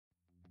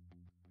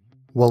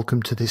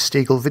Welcome to this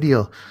Steegle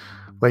video,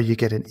 where you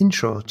get an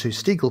intro to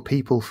Steegle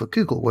People for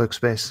Google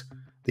Workspace,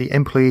 the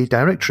employee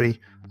directory,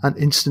 and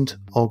instant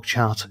org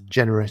chart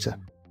generator.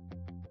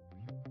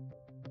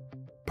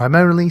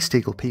 Primarily,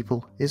 Steegle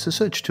People is a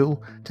search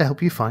tool to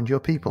help you find your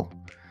people.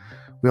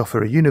 We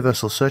offer a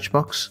universal search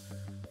box,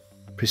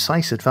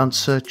 precise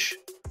advanced search,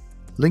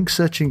 link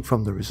searching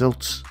from the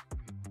results,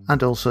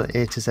 and also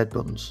A to Z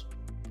buttons.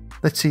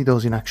 Let's see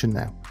those in action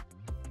now.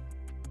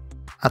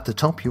 At the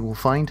top you will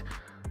find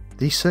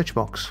the search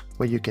box,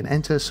 where you can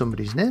enter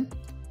somebody's name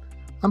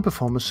and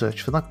perform a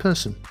search for that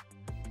person.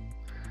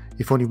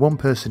 If only one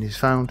person is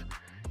found,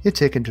 you're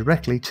taken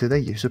directly to their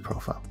user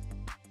profile.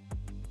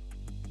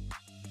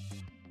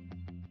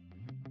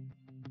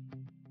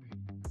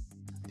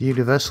 The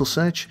universal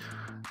search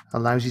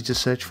allows you to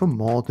search for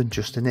more than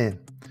just a name.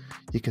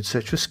 You can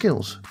search for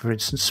skills, for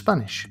instance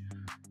Spanish.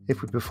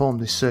 If we perform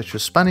this search for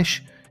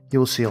Spanish, you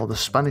will see all the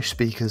Spanish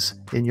speakers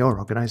in your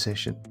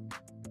organization.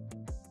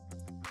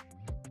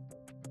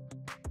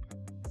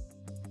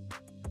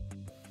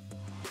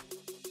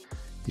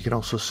 You can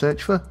also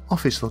search for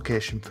office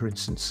location, for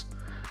instance.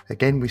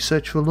 Again, we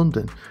search for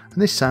London,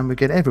 and this time we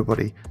get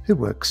everybody who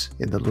works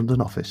in the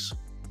London office.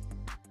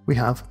 We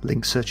have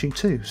link searching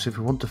too, so if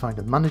we want to find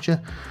a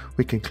manager,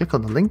 we can click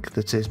on the link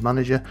that says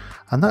manager,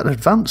 and that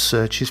advanced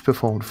search is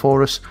performed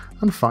for us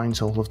and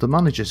finds all of the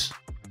managers.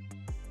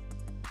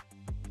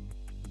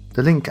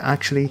 The link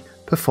actually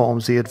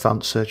performs the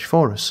advanced search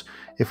for us.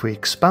 If we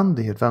expand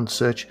the advanced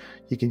search,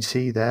 you can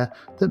see there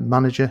that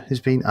manager has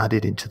been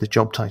added into the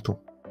job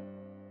title.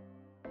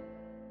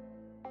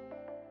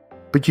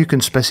 But you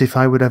can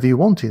specify whatever you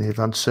want in the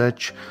advanced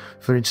search.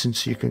 For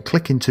instance, you can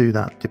click into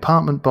that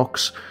department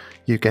box,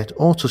 you get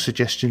auto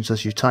suggestions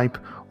as you type,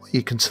 or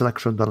you can select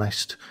from the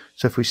list.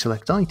 So if we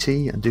select IT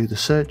and do the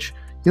search,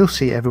 you'll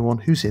see everyone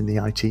who's in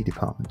the IT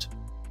department.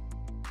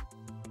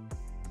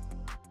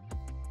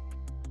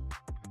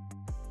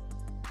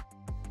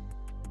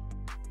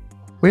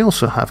 We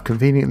also have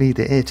conveniently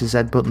the A to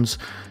Z buttons,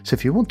 so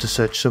if you want to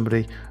search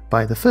somebody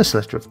by the first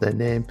letter of their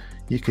name,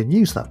 you can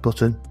use that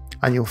button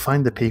and you'll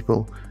find the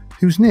people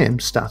whose name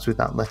starts with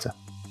that letter.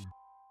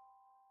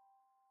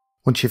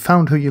 Once you've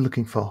found who you're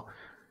looking for,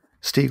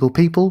 Steegle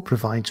People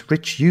provides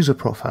rich user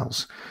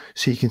profiles,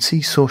 so you can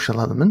see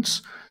social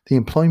elements, the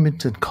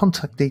employment and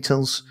contact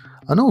details,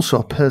 and also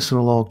a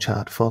personal org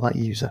chart for that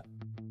user.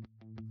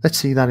 Let's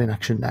see that in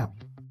action now.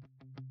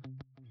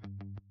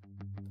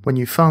 When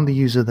you've found the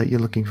user that you're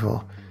looking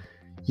for,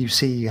 you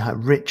see a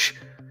rich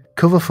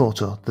cover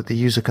photo that the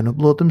user can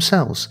upload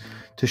themselves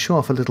to show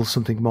off a little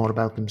something more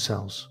about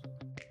themselves.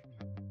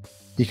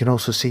 You can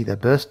also see their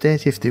birth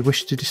date if they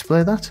wish to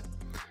display that.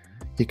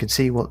 You can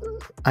see what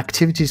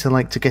activities they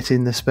like to get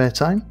in their spare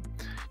time.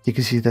 You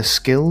can see their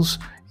skills,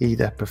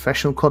 either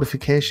professional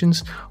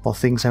qualifications or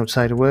things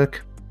outside of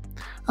work,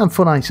 and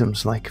fun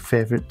items like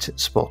favourite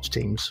sports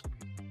teams.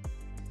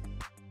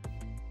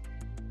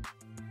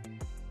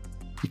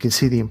 You can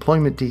see the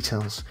employment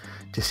details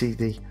to see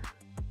the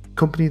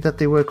company that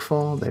they work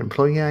for, their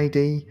employee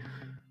ID,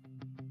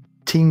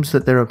 teams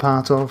that they're a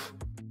part of,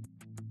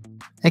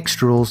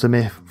 extra roles they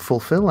may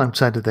fulfill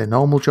outside of their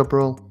normal job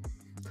role,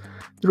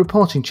 the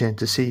reporting chain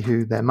to see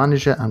who their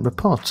manager and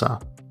reports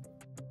are.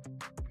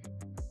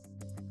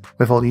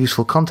 We have all the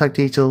useful contact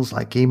details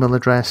like email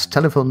address,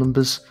 telephone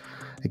numbers.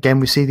 Again,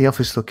 we see the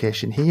office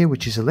location here,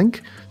 which is a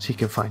link, so you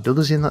can find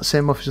others in that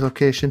same office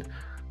location.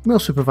 We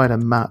also provide a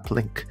map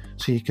link,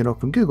 so you can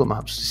open Google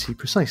Maps to see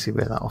precisely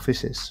where that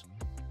office is.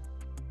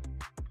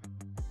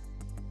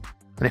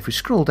 And if we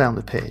scroll down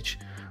the page,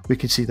 we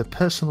can see the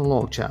personal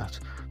org chart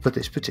for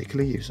this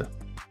particular user.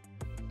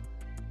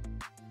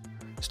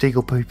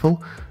 Steegle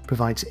People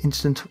provides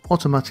instant,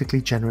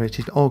 automatically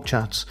generated org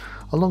charts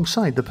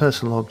alongside the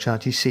personal org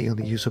chart you see on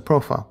the user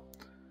profile.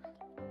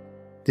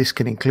 This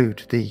can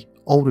include the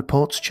All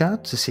Reports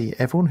chart to see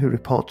everyone who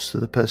reports to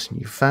the person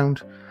you've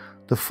found,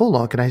 the full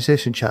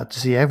organisation chart to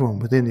see everyone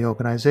within the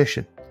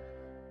organisation.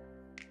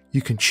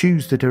 You can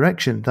choose the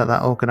direction that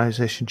that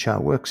organisation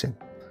chart works in.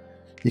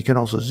 You can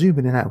also zoom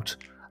in and out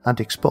and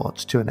export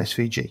to an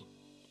SVG.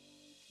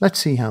 Let's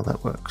see how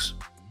that works.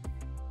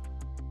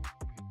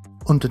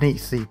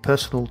 Underneath the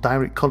Personal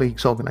Direct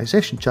Colleagues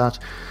Organisation chart,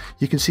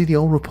 you can see the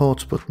All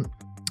Reports button.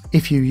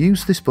 If you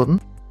use this button,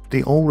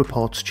 the All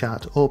Reports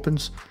chart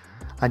opens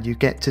and you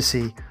get to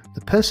see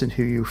the person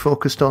who you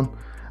focused on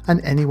and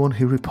anyone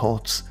who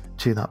reports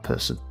to that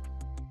person.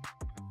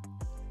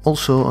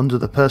 Also, under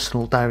the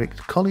Personal Direct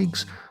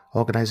Colleagues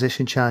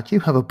Organisation chart, you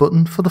have a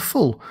button for the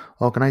full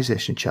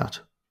organisation chart.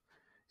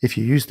 If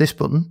you use this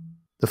button,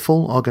 the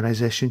full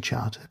organisation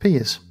chart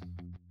appears.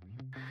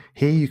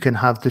 Here you can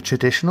have the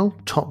traditional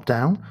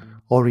top-down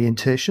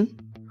orientation.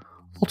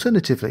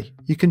 Alternatively,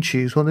 you can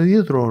choose one of the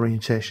other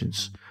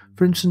orientations,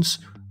 for instance,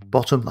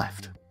 bottom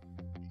left.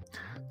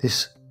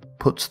 This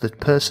puts the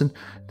person,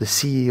 the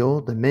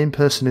CEO, the main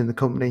person in the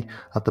company,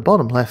 at the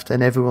bottom left,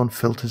 and everyone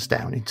filters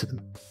down into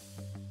them.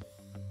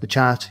 The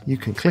chart you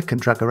can click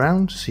and drag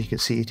around so you can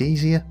see it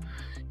easier.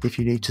 If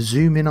you need to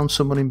zoom in on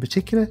someone in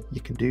particular, you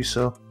can do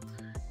so.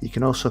 You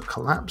can also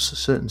collapse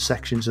certain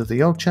sections of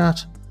the org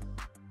chart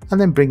and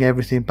then bring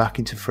everything back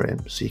into frame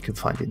so you can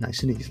find it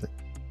nice and easily.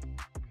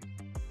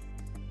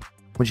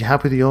 Once you're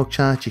happy with the org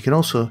chart, you can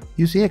also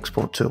use the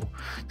export tool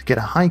to get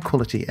a high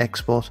quality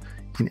export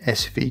in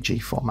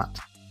SVG format.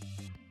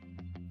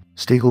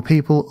 Steegle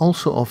People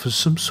also offers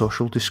some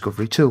social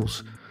discovery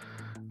tools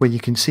where you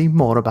can see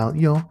more about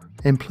your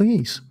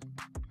employees.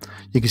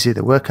 You can see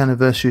their work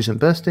anniversaries and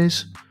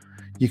birthdays.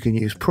 You can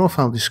use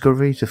profile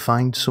discovery to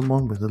find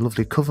someone with a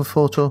lovely cover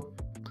photo.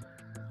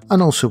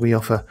 And also we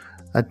offer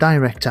a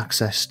direct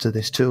access to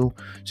this tool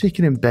so you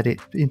can embed it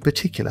in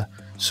particular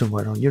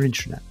somewhere on your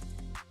intranet.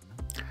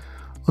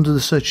 Under the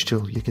search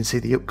tool, you can see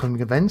the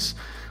upcoming events,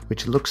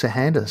 which looks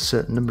ahead a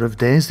certain number of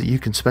days that you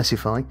can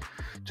specify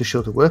to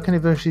show the work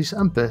anniversaries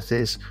and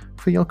birthdays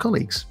for your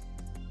colleagues.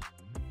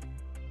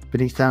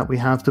 Beneath that, we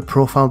have the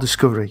profile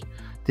discovery.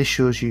 This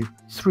shows you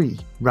 3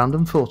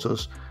 random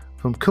photos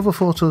from cover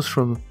photos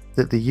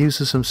that the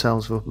users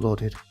themselves have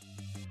uploaded.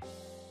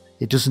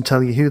 It doesn't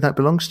tell you who that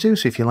belongs to,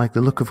 so if you like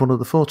the look of one of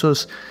the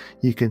photos,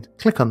 you can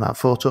click on that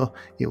photo,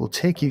 it will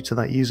take you to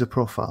that user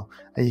profile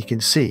and you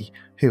can see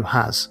who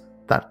has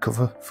that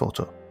cover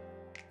photo.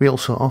 We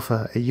also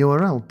offer a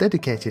URL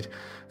dedicated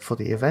for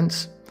the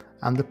events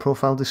and the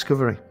profile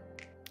discovery.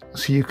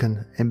 So you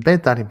can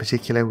embed that in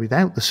particular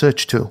without the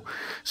search tool,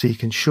 so you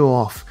can show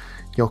off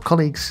your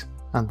colleagues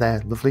and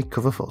their lovely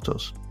cover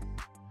photos.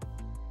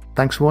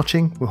 Thanks for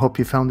watching. We hope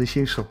you found this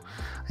useful,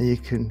 and you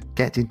can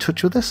get in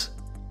touch with us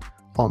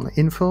on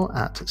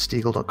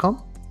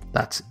info@Steegle.com.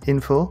 That's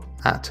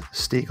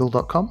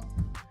info@Steegle.com.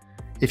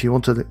 If you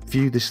want to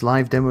view this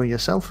live demo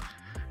yourself,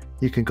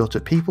 you can go to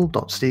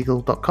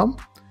people.Steegle.com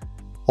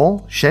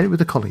or share it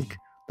with a colleague.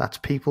 That's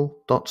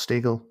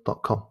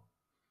people.Steegle.com.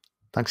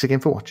 Thanks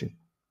again for watching.